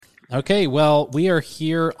Okay, well, we are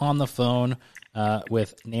here on the phone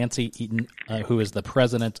with Nancy Eaton, who is the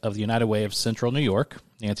president of the United Way of Central New York.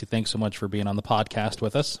 Nancy, thanks so much for being on the podcast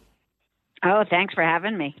with us. Oh, thanks for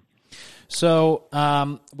having me.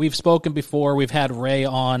 So we've spoken before. We've had Ray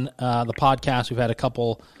on the podcast. We've had a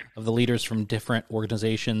couple of the leaders from different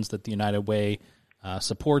organizations that the United Way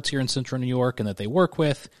supports here in Central New York and that they work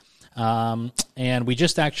with. And we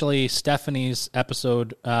just actually, Stephanie's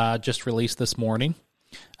episode just released this morning.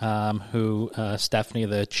 Stephanie,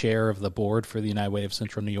 the chair of the board for the United Way of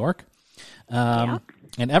Central New York. And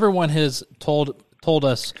everyone has told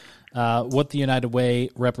us what the United Way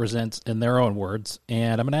represents in their own words.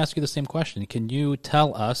 And I'm going to ask you the same question. Can you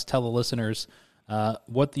tell the listeners,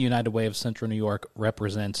 what the United Way of Central New York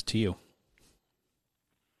represents to you?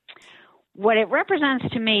 What it represents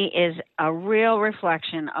to me is a real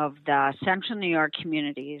reflection of the Central New York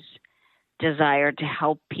community's desire to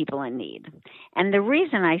help people in need. And the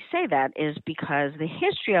reason I say that is because the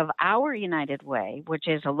history of our United Way, which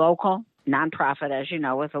is a local nonprofit, as you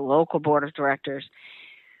know, with a local board of directors,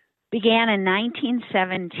 began in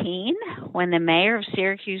 1917 when the mayor of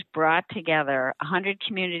Syracuse brought together 100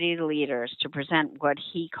 community leaders to present what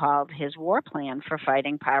he called his war plan for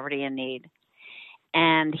fighting poverty and need.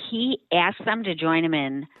 And he asked them to join him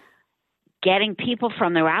in getting people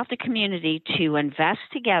from throughout the community to invest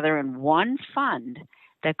together in one fund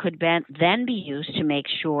that could then be used to make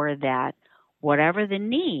sure that whatever the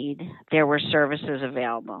need, there were services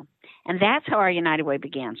available. And that's how our United Way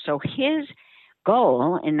began. So his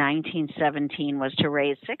goal in 1917 was to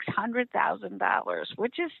raise $600,000,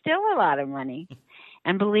 which is still a lot of money.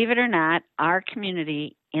 And believe it or not, our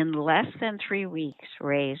community in less than 3 weeks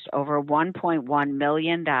raised over $1.1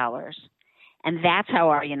 million. And that's how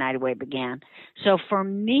our United Way began. So for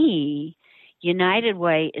me, United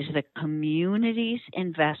Way is the community's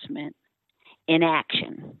investment in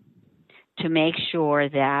action to make sure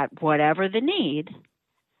that whatever the need,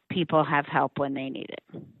 people have help when they need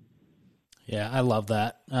it. Yeah, I love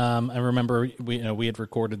that. I remember we had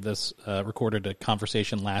recorded a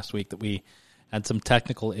conversation last week that we had some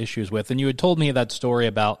technical issues with, and you had told me that story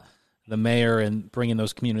about the mayor and bringing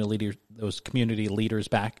those community leaders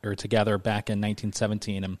back or together back in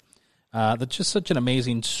 1917, and that's just such an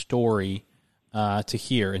amazing story to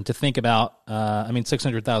hear and to think about. I mean,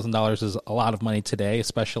 $600,000 is a lot of money today,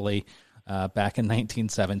 especially back in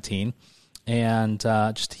 1917. And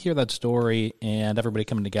just to hear that story and everybody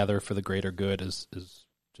coming together for the greater good is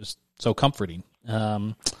just so comforting.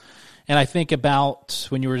 And I think about,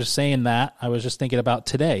 when you were just saying that, I was just thinking about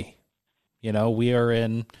today. You know, we are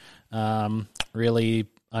in really,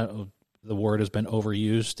 the word has been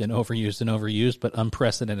overused, but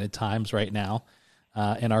unprecedented times right now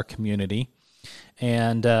in our community.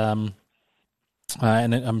 And I'm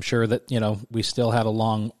sure that, we still have a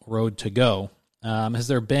long road to go. Has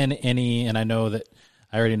there been any, and I know that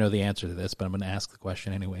I already know the answer to this, but I'm going to ask the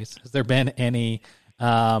question anyways. Has there been any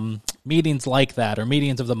meetings like that, or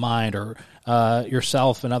meetings of the mind, or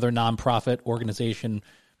yourself and other nonprofit organization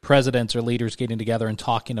presidents or leaders getting together and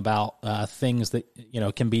talking about things that,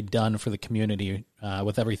 can be done for the community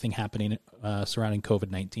with everything happening surrounding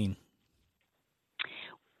COVID-19?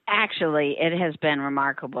 Actually, it has been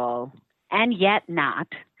remarkable, and yet not,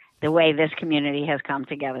 the way this community has come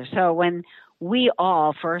together. So when we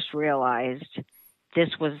all first realized this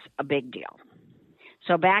was a big deal.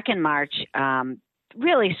 So back in March,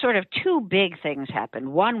 really sort of two big things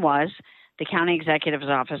happened. One was the county executive's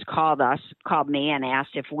office called me and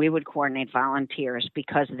asked if we would coordinate volunteers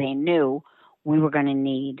because they knew we were going to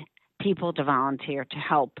need people to volunteer to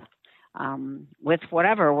help with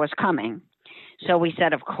whatever was coming. So we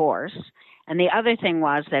said, of course. And the other thing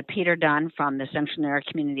was that Peter Dunn from the Central New York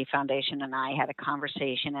Community Foundation and I had a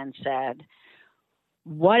conversation and said,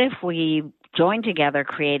 what if we joined together,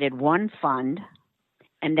 created one fund,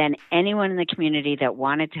 and then anyone in the community that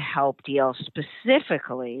wanted to help deal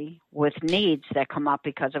specifically with needs that come up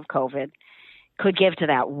because of COVID could give to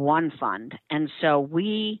that one fund. And so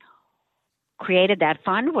we created that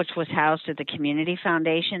fund, which was housed at the Community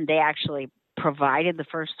Foundation. They actually provided the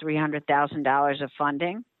first $300,000 of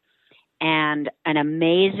funding. And an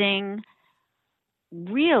amazing,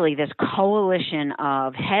 really this coalition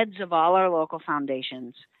of heads of all our local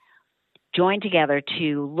foundations joined together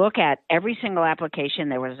to look at every single application.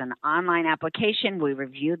 There was an online application. We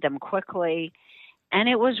reviewed them quickly. And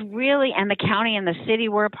it was really, and the county and the city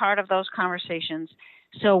were a part of those conversations.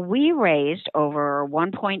 So we raised over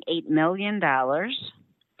 $1.8 million,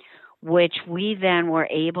 which we then were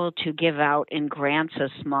able to give out in grants as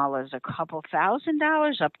small as a couple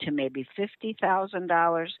 $1,000 up to maybe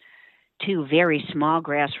 $50,000 to very small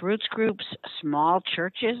grassroots groups, small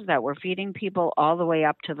churches that were feeding people, all the way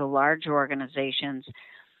up to the large organizations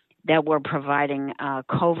that were providing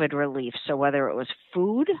COVID relief. So whether it was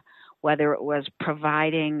food, whether it was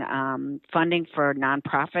providing funding for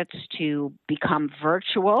nonprofits to become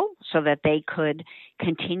virtual so that they could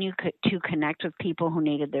continue to connect with people who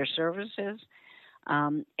needed their services.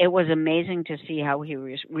 It was amazing to see how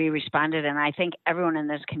we responded, and I think everyone in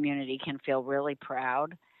this community can feel really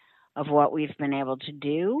proud of what we've been able to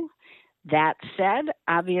do. That said,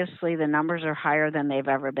 obviously the numbers are higher than they've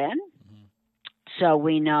ever been. Mm-hmm. So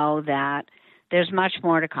we know that there's much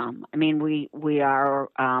more to come. I mean, we are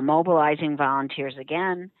mobilizing volunteers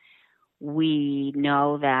again. We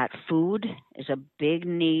know that food is a big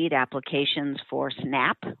need. Applications for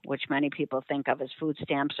SNAP, which many people think of as food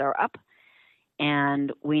stamps, are up.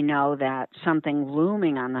 And we know that something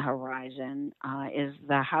looming on the horizon is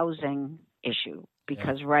the housing issue,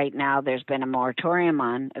 because right now there's been a moratorium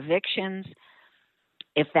on evictions.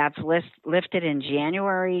 If that's lifted in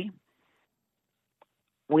January,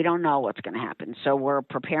 we don't know what's going to happen. So we're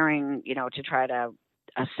preparing, to try to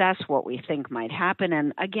assess what we think might happen.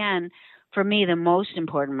 And again, for me, the most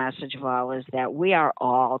important message of all is that we are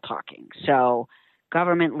all talking. So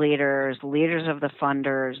government leaders, leaders of the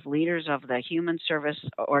funders, leaders of the human service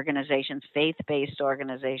organizations, faith-based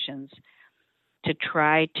organizations, to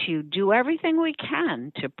try to do everything we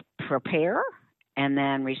can to prepare and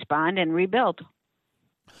then respond and rebuild.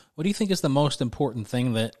 What do you think is the most important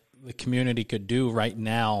thing that the community could do right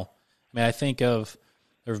now? I mean, I think there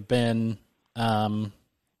have been,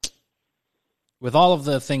 with all of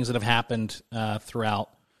the things that have happened throughout,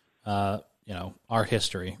 our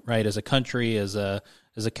history, right? As a country, as a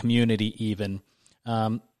community, even,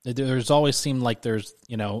 there's always seemed like there's,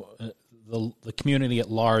 the community at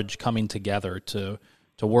large coming together to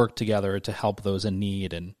work together to help those in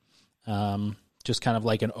need, and just kind of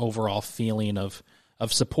like an overall feeling of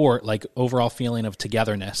support, like overall feeling of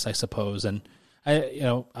togetherness, I suppose. And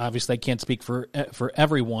obviously I can't speak for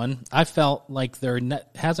everyone. I felt like there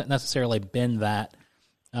hasn't necessarily been that,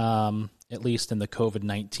 at least in the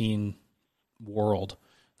COVID-19 world,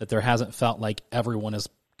 that there hasn't felt like everyone has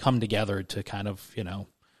come together to kind of,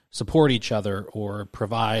 support each other or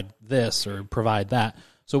provide this or provide that.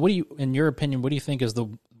 So in your opinion, what do you think is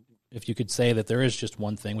if you could say that there is just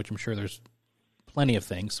one thing, which I'm sure there's plenty of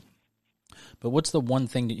things, but what's the one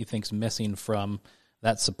thing that you think is missing from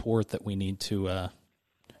that support that we need to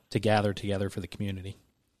gather together for the community?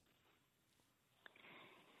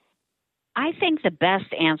 I think the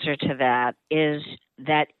best answer to that is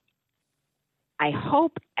that I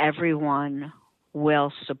hope everyone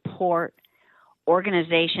will support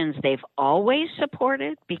organizations they've always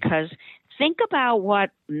supported, because think about what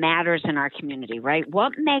matters in our community, right?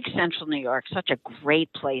 What makes Central New York such a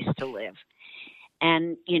great place to live?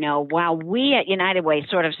 And, while we at United Way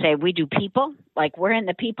sort of say we do people, like we're in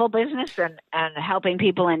the people business and helping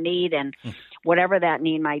people in need and whatever that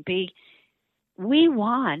need might be, we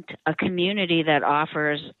want a community that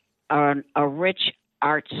offers a rich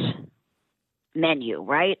arts menu,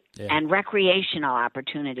 right? Yeah. And recreational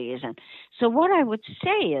opportunities. And so what I would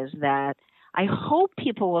say is that I hope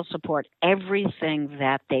people will support everything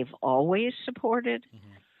that they've always supported. Mm-hmm.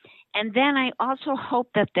 And then I also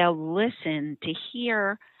hope that they'll listen to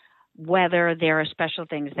hear whether there are special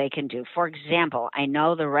things they can do. For example, I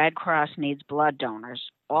know the Red Cross needs blood donors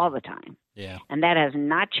all the time. Yeah. And that has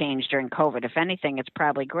not changed during COVID. If anything, it's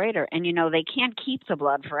probably greater. And, they can't keep the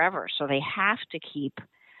blood forever, so they have to keep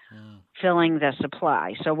filling the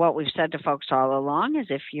supply. So what we've said to folks all along is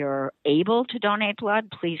if you're able to donate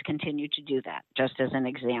blood, please continue to do that, just as an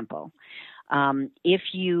example. If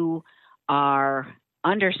you are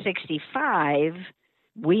under 65,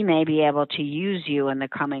 we may be able to use you in the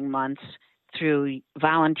coming months through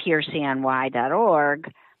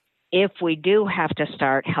volunteercny.org if we do have to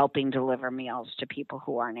start helping deliver meals to people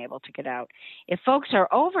who aren't able to get out. If folks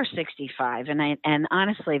are over 65, and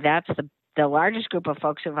honestly, that's the largest group of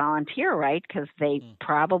folks who volunteer, right, because they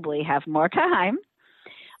probably have more time,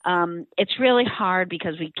 it's really hard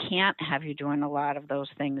because we can't have you doing a lot of those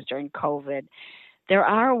things during COVID. There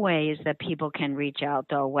are ways that people can reach out,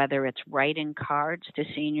 though, whether it's writing cards to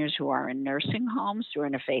seniors who are in nursing homes through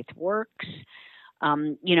Interfaith Works.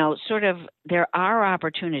 There are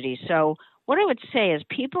opportunities. So what I would say is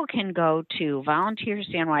people can go to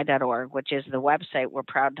volunteercny.org, which is the website we're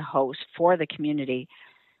proud to host for the community,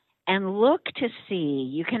 and look to see.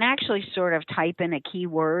 You can actually sort of type in a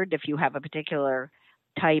keyword if you have a particular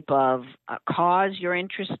type of cause you're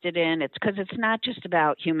interested in. It's because it's not just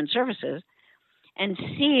about human services. And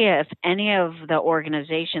see if any of the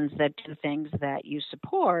organizations that do things that you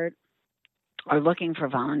support or looking for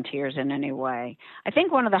volunteers in any way. I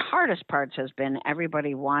think one of the hardest parts has been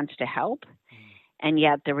everybody wants to help, and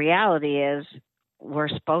yet the reality is we're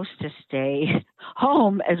supposed to stay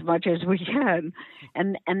home as much as we can.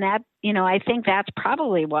 And that, I think that's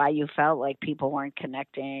probably why you felt like people weren't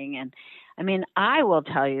connecting. And I mean, I will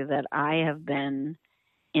tell you that I have been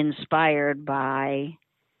inspired by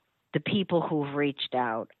the people who've reached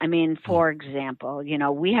out. I mean, for example,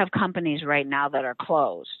 we have companies right now that are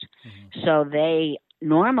closed. So they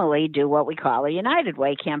normally do what we call a United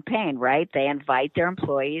Way campaign, right? They invite their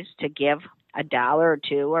employees to give $1 or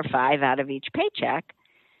 $2 or $5 out of each paycheck.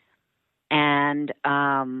 And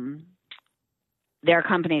there are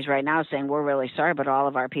companies right now saying, we're really sorry, but all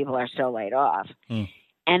of our people are still laid off.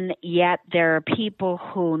 And yet there are people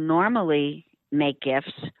who normally make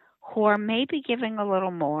gifts who are maybe giving a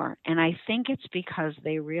little more. And I think it's because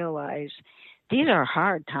they realize these are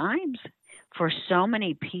hard times for so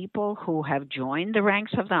many people who have joined the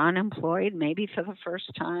ranks of the unemployed, maybe for the first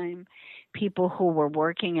time, people who were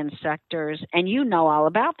working in sectors. And you know all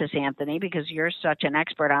about this, Anthony, because you're such an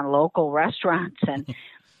expert on local restaurants. And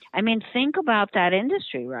I mean, think about that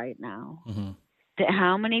industry right now.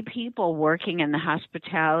 How many people working in the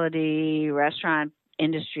hospitality restaurant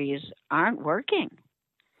industries aren't working?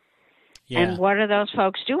 Yeah. And what are those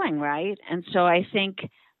folks doing, right? And so I think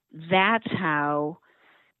that's how,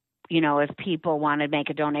 if people want to make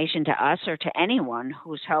a donation to us or to anyone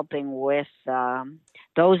who's helping with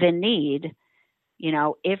those in need,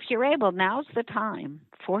 if you're able, now's the time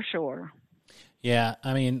for sure. Yeah,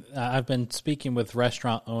 I mean, I've been speaking with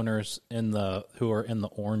restaurant owners who are in the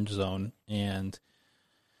orange zone, and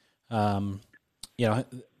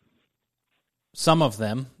some of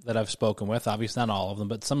them that I've spoken with, obviously not all of them,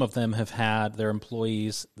 but some of them have had their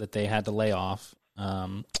employees that they had to lay off,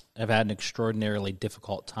 have had an extraordinarily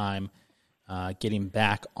difficult time getting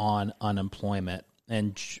back on unemployment,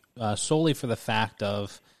 and solely for the fact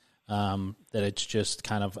of that it's just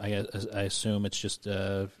kind of, I assume it's just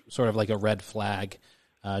sort of like a red flag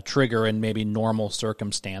trigger in maybe normal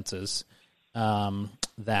circumstances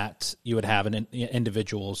that you would have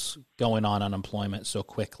individuals going on unemployment so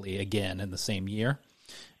quickly again in the same year.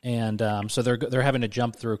 And so they're having to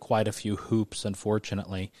jump through quite a few hoops,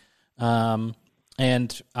 unfortunately.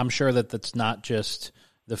 And I'm sure that that's not just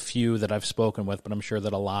the few that I've spoken with, but I'm sure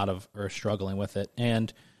that a lot are struggling with it.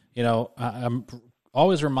 And, I'm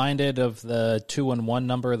always reminded of the 211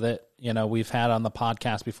 number that, we've had on the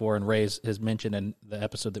podcast before, and Ray has mentioned in the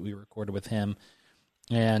episode that we recorded with him,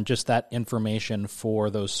 and just that information for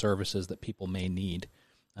those services that people may need.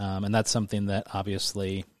 And that's something that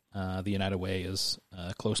obviously the United Way is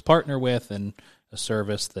a close partner with, and a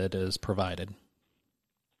service that is provided.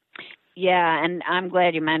 Yeah, and I'm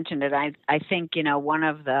glad you mentioned it. I think, one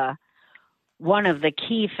of the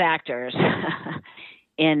key factors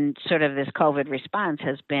in sort of this COVID response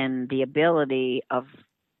has been the ability of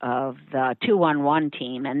the 211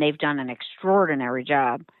 team, and they've done an extraordinary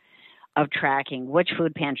job of tracking which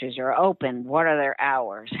food pantries are open, what are their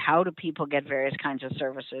hours, how do people get various kinds of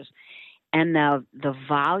services, and the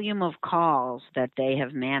volume of calls that they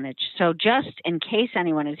have managed. So just in case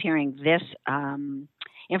anyone is hearing this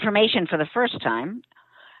information for the first time,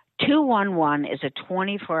 211 is a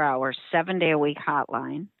 24-hour, 7-day-a-week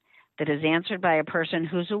hotline that is answered by a person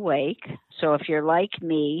who's awake. So if you're like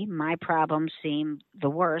me, my problems seem the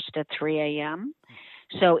worst at 3 a.m.,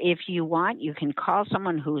 so if you want, you can call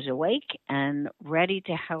someone who's awake and ready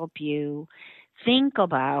to help you think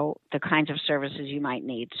about the kinds of services you might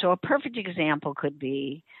need. So a perfect example could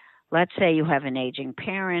be, let's say you have an aging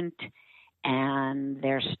parent and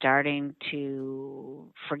they're starting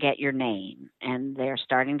to forget your name, and they're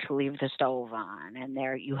starting to leave the stove on, and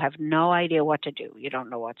you have no idea what to do. You don't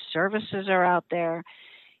know what services are out there.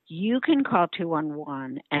 You can call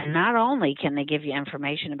 211, and not only can they give you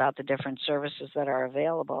information about the different services that are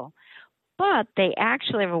available, but they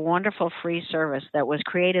actually have a wonderful free service that was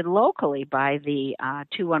created locally by the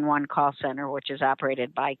 211 call center, which is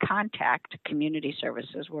operated by Contact Community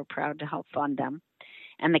Services. We're proud to help fund them,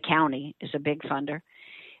 and the county is a big funder.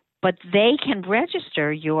 But they can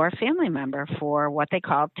register your family member for what they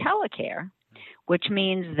call telecare, which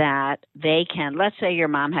means that they can, let's say your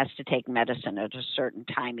mom has to take medicine at a certain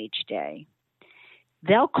time each day.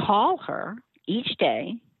 They'll call her each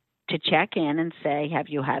day to check in and say, have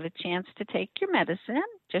you had a chance to take your medicine?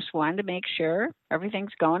 Just wanted to make sure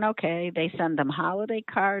everything's going okay. They send them holiday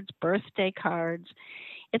cards, birthday cards.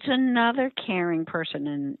 It's another caring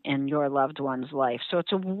person in your loved one's life. So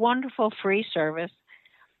it's a wonderful free service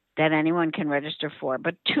that anyone can register for.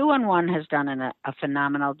 But 211 has done a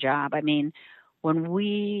phenomenal job. I mean, when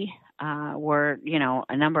we were,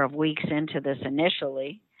 a number of weeks into this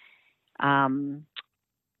initially,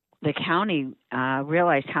 the county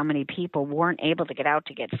realized how many people weren't able to get out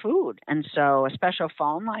to get food. And so a special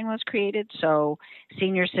phone line was created so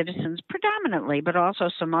senior citizens predominantly, but also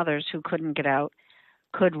some others who couldn't get out,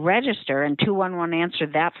 could register, and 211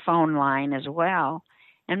 answered that phone line as well.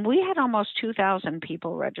 And we had almost 2,000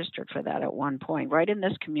 people registered for that at one point, right in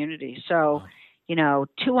this community. So,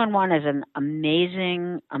 211 is an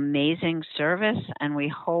amazing, amazing service, and we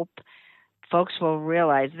hope folks will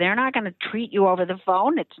realize they're not going to treat you over the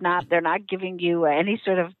phone. They're not giving you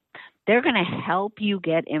they're going to help you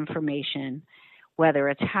get information, whether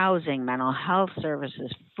it's housing, mental health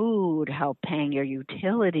services, food, help paying your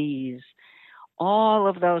utilities, all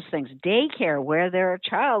of those things, daycare, where there are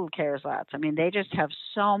child care slots. I mean, they just have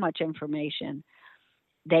so much information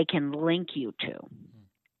they can link you to.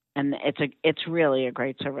 And it's really a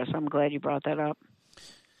great service. I'm glad you brought that up.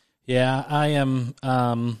 Yeah, I am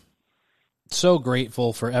so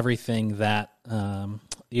grateful for everything that the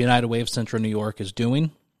United Way of Central New York is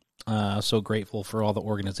doing. So grateful for all the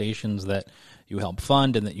organizations that you help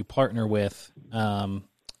fund and that you partner with.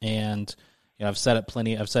 And I've said it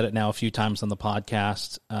plenty. I've said it now a few times on the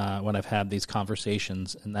podcast when I've had these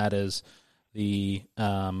conversations, and that is the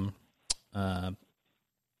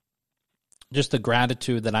just the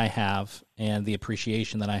gratitude that I have and the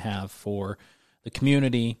appreciation that I have for the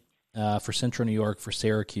community, for Central New York, for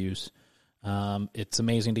Syracuse. It's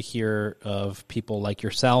amazing to hear of people like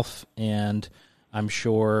yourself, and I'm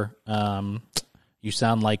sure you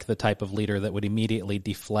sound like the type of leader that would immediately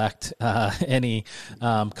deflect any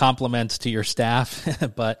compliments to your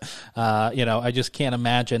staff. But I just can't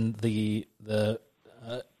imagine the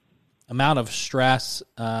amount of stress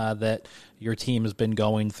that your team has been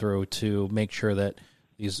going through to make sure that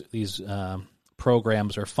these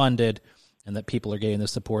programs are funded and that people are getting the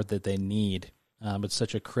support that they need. It's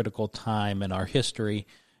such a critical time in our history,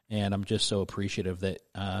 and I'm just so appreciative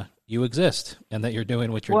that you exist and that you're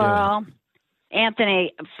doing what you're doing. Well,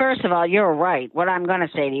 Anthony, first of all, you're right. What I'm going to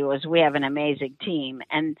say to you is we have an amazing team,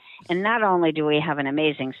 and not only do we have an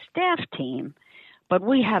amazing staff team, but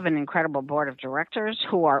we have an incredible board of directors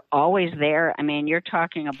who are always there. I mean, you're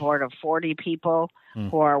talking a board of 40 people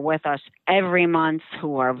who are with us every month,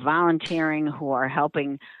 who are volunteering, who are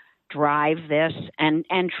helping drive this, and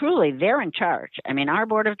truly they're in charge. I mean, our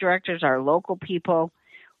board of directors are local people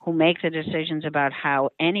who make the decisions about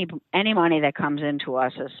how any money that comes into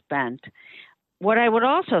us is spent. What I would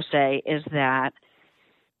also say is that,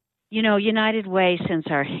 United Way, since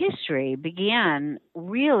our history began,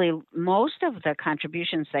 really most of the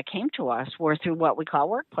contributions that came to us were through what we call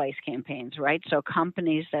workplace campaigns, right? So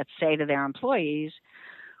companies that say to their employees,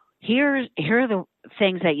 here are the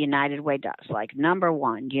things that United Way does. Like, number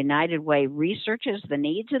one, United Way researches the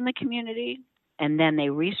needs in the community, and then they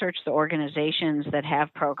research the organizations that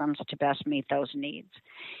have programs to best meet those needs.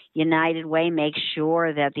 United Way makes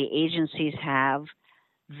sure that the agencies have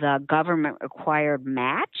the government-required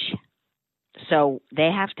match. So they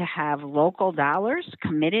have to have local dollars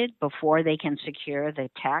committed before they can secure the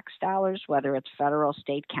tax dollars, whether it's federal,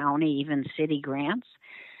 state, county, even city grants.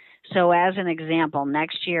 So as an example,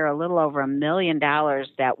 next year, a little over $1 million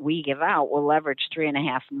that we give out will leverage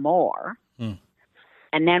 3.5 more.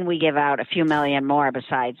 And then we give out a few million more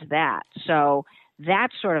besides that. So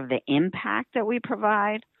that's sort of the impact that we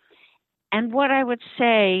provide. And what I would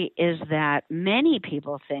say is that many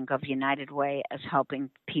people think of United Way as helping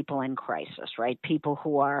people in crisis, right? People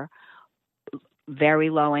who are very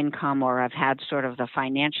low income or have had sort of the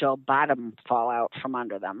financial bottom fall out from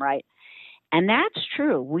under them, right? And that's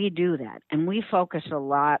true. We do that. And we focus a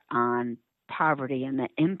lot on poverty and the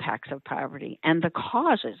impacts of poverty and the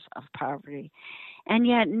causes of poverty. And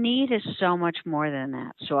yet need is so much more than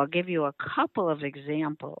that. So I'll give you a couple of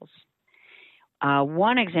examples.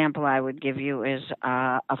 One example I would give you is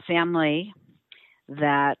a family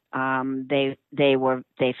that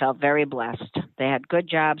they felt very blessed. They had good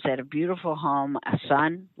jobs, they had a beautiful home, a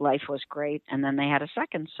son, life was great, and then they had a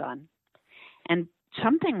second son. And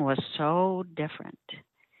something was so different.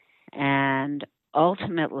 And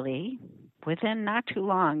ultimately, within not too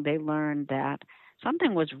long, they learned that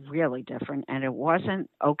something was really different, and it wasn't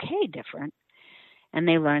okay different. And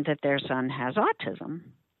they learned that their son has autism.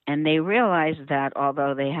 And they realized that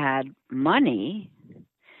although they had money,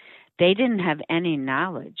 they didn't have any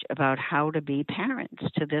knowledge about how to be parents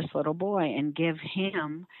to this little boy and give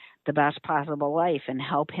him the best possible life and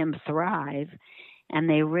help him thrive. And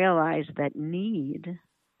they realized that need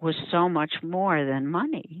was so much more than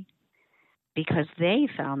money, because they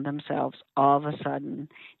found themselves all of a sudden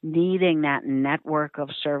needing that network of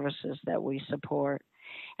services that we support.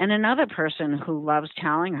 And another person who loves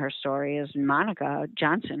telling her story is Monica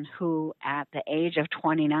Johnson, who at the age of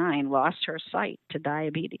 29 lost her sight to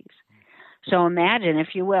diabetes. So imagine,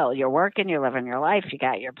 if you will, you're working, you're living your life, you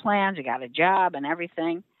got your plans, you got a job and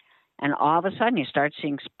everything, and all of a sudden you start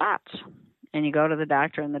seeing spots. And you go to the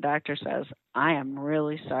doctor, and the doctor says, I am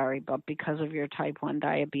really sorry, but because of your type 1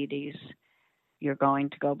 diabetes, you're going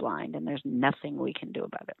to go blind, and there's nothing we can do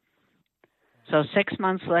about it. So 6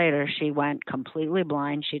 months later, she went completely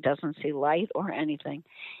blind. She doesn't see light or anything.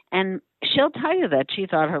 And she'll tell you that she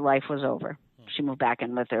thought her life was over. She moved back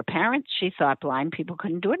in with her parents. She thought blind people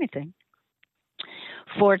couldn't do anything.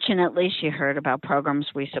 Fortunately, she heard about programs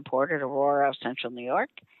we supported, Aurora of Central New York,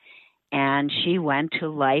 and she went to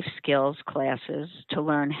life skills classes to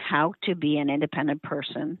learn how to be an independent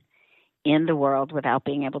person in the world without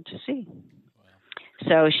being able to see. Wow.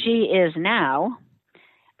 So she is now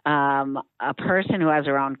a person who has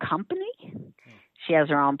her own company. She has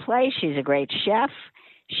her own place. She's a great chef.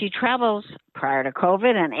 She travels prior to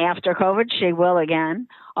COVID, and after COVID, she will again,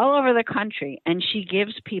 all over the country. And she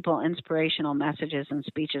gives people inspirational messages and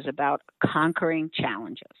speeches about conquering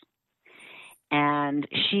challenges. And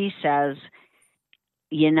she says,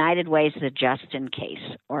 United Way is the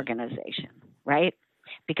just-in-case organization, right?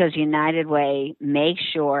 Because United Way makes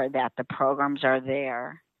sure that the programs are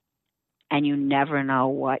there and you never know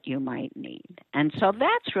what you might need. And so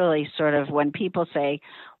that's really sort of when people say,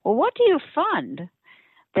 well, what do you fund?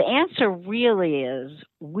 The answer really is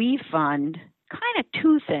we fund kind of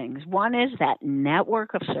two things. One is that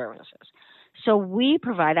network of services. So we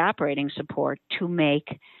provide operating support to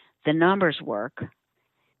make the numbers work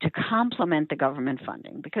to complement the government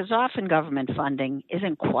funding, because often government funding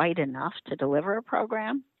isn't quite enough to deliver a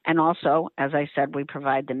program. And also, as I said, we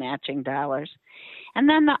provide the matching dollars. And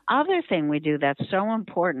then the other thing we do that's so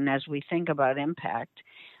important as we think about impact,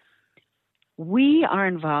 we are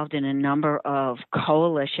involved in a number of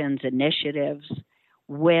coalitions, initiatives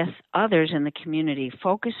with others in the community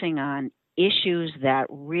focusing on issues that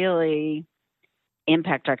really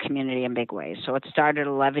impact our community in big ways. So it started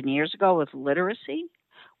 11 years ago with literacy,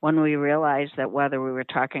 when we realized that whether we were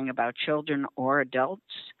talking about children or adults,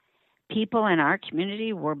 people in our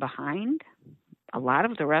community were behind a lot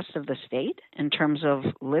of the rest of the state in terms of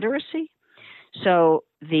literacy. So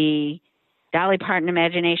the Dolly Parton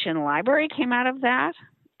Imagination Library came out of that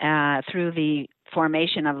through the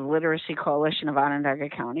formation of the Literacy Coalition of Onondaga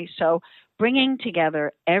County. So bringing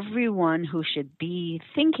together everyone who should be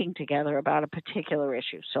thinking together about a particular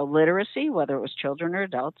issue. So literacy, whether it was children or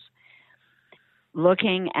adults,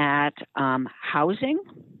 looking at housing.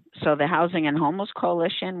 So the Housing and Homeless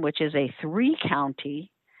Coalition, which is a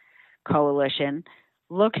 3-county coalition,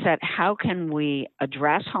 looks at how can we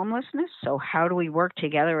address homelessness. So how do we work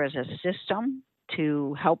together as a system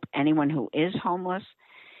to help anyone who is homeless?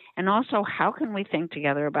 And also, how can we think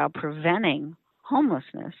together about preventing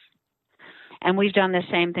homelessness? And we've done the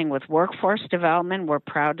same thing with workforce development. We're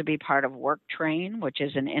proud to be part of Work Train, which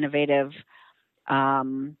is an innovative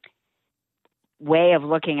way of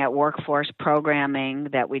looking at workforce programming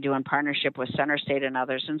that we do in partnership with Center State and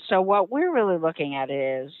others. And so what we're really looking at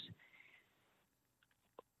is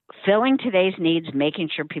filling today's needs, making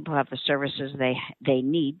sure people have the services they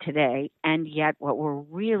need today. And yet what we're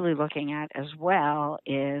really looking at as well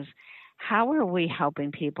is how are we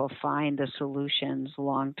helping people find the solutions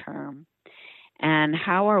long term? And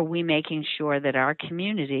how are we making sure that our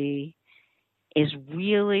community is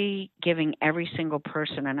really giving every single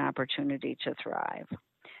person an opportunity to thrive?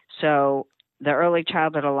 So the Early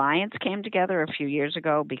Childhood Alliance came together a few years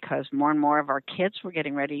ago because more and more of our kids were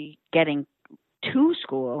getting to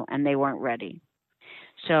school and they weren't ready.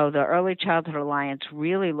 So the Early Childhood Alliance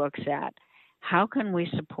really looks at how can we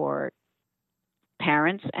support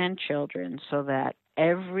parents and children so that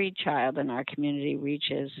every child in our community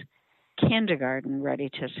reaches kindergarten ready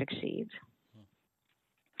to succeed.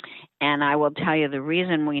 And I will tell you, the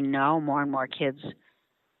reason we know more and more kids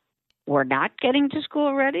were not getting to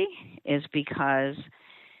school ready is because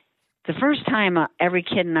the first time every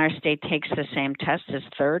kid in our state takes the same test is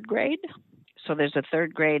third grade. So there's a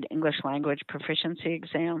third grade English language proficiency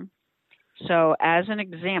exam. So as an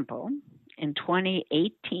example, in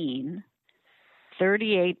 2018,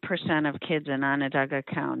 38% of kids in Onondaga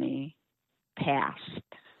County passed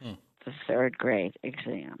the third grade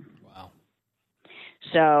exam. Wow.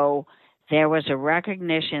 So there was a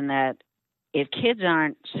recognition that if kids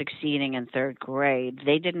aren't succeeding in third grade,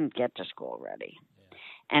 they didn't get to school ready. Yeah.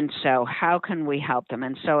 And so how can we help them?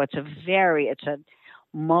 And so it's a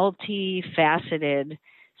multifaceted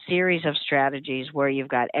series of strategies where you've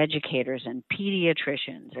got educators and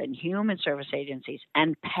pediatricians and human service agencies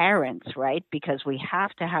and parents, right? Because we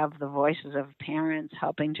have to have the voices of parents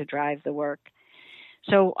helping to drive the work.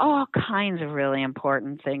 So all kinds of really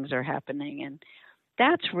important things are happening, and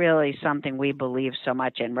that's really something we believe so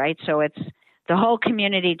much in, right? So it's the whole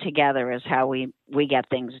community together is how we get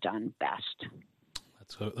things done best.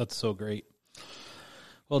 That's so great.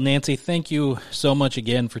 Well, Nancy, thank you so much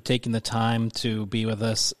again for taking the time to be with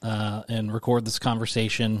us and record this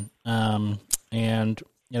conversation. And,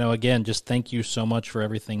 again, just thank you so much for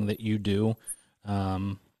everything that you do.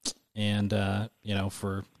 For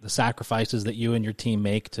the sacrifices that you and your team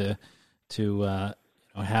make to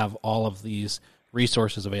have all of these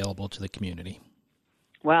resources available to the community.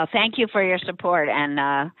 Well, thank you for your support,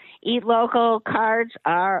 and Eat Local cards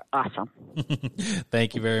are awesome.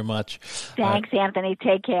 Thank you very much. Thanks, Anthony.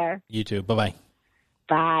 Take care. You too. Bye-bye.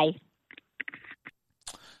 Bye.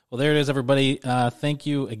 Well, there it is, everybody. Thank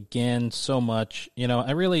you again so much.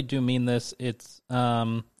 I really do mean this. It's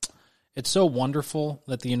so wonderful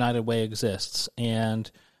that the United Way exists,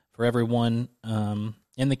 and for everyone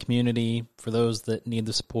in the community, for those that need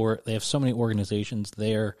the support, they have so many organizations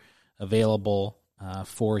there available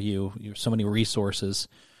for you. You have so many resources.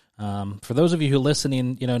 For those of you who are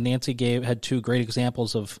listening, Nancy had two great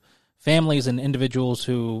examples of families and individuals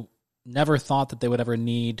who never thought that they would ever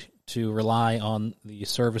need to rely on the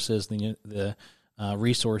services, the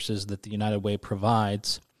resources that the United Way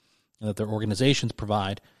provides, and that their organizations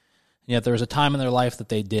provide. And yet there was a time in their life that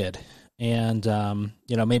they did. And,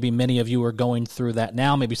 maybe many of you are going through that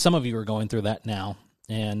now. Maybe some of you are going through that now.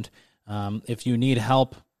 And if you need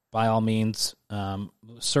help, by all means,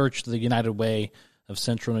 search the United Way of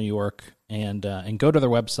Central New York and go to their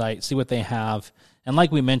website, see what they have. And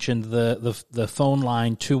like we mentioned, the phone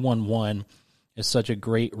line 211 is such a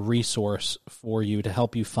great resource for you to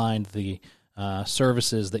help you find the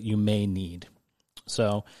services that you may need.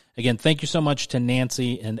 So, again, thank you so much to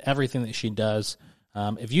Nancy and everything that she does.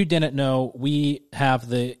 If you didn't know, we have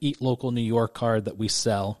the Eat Local New York card that we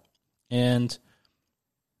sell. And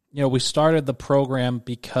we started the program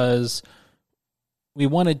because we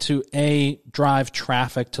wanted to, drive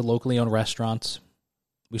traffic to locally owned restaurants.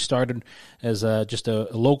 We started as just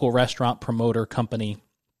a local restaurant promoter company,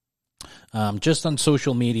 just on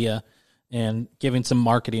social media and giving some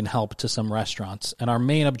marketing help to some restaurants. And our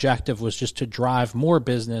main objective was just to drive more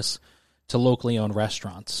business to locally owned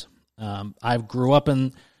restaurants. I grew up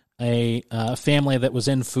in a family that was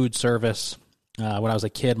in food service. When I was a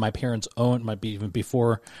kid, my parents owned, even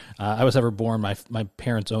before I was ever born, my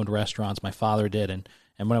parents owned restaurants. My father did, and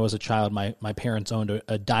when I was a child, my parents owned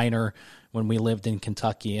a diner when we lived in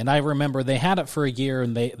Kentucky. And I remember they had it for a year,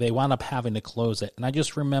 and they wound up having to close it. And I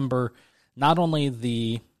just remember not only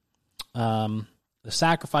the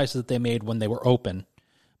sacrifices that they made when they were open,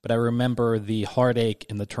 but I remember the heartache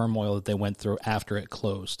and the turmoil that they went through after it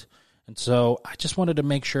closed. And so I just wanted to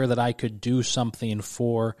make sure that I could do something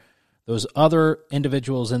for those other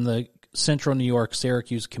individuals in the Central New York,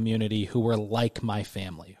 Syracuse community who were like my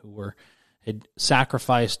family, who had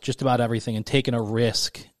sacrificed just about everything and taken a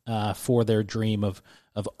risk for their dream of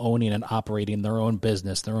owning and operating their own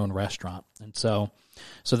business, their own restaurant. And so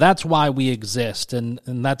that's why we exist, and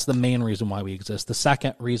that's the main reason why we exist. The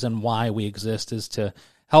second reason why we exist is to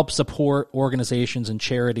help support organizations and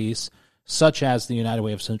charities such as the United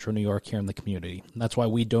Way of Central New York here in the community. And that's why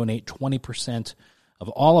we donate 20% of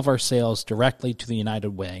all of our sales directly to the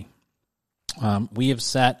United Way. We have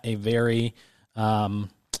set a very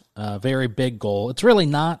big goal. It's really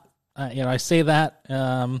not, I say that,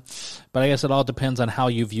 but I guess it all depends on how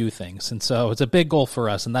you view things. And so it's a big goal for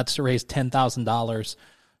us, and that's to raise $10,000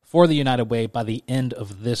 for the United Way by the end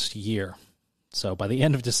of this year. So by the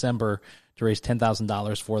end of December, to raise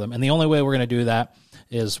 $10,000 for them. And the only way we're going to do that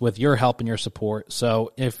is with your help and your support.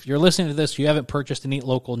 So if you're listening to this, you haven't purchased an Eat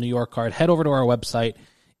Local New York card, head over to our website,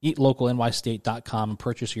 eatlocalnystate.com, and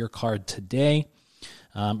purchase your card today.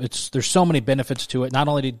 There's so many benefits to it. Not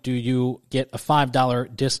only do you get a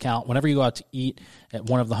 $5 discount whenever you go out to eat at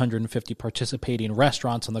one of the 150 participating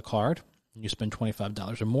restaurants on the card, and you spend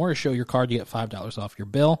 $25 or more, show your card, you get $5 off your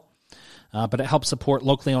bill. But it helps support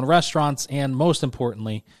locally owned restaurants, and most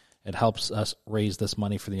importantly, it helps us raise this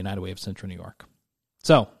money for the United Way of Central New York.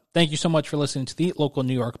 So thank you so much for listening to the Eat Local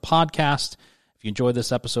New York podcast. If you enjoyed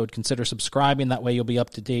this episode, consider subscribing. That way you'll be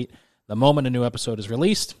up to date the moment a new episode is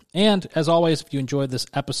released. And as always, if you enjoyed this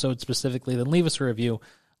episode specifically, then leave us a review.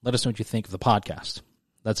 Let us know what you think of the podcast.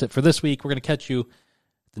 That's it for this week. We're going to catch you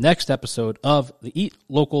the next episode of the Eat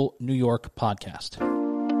Local New York podcast.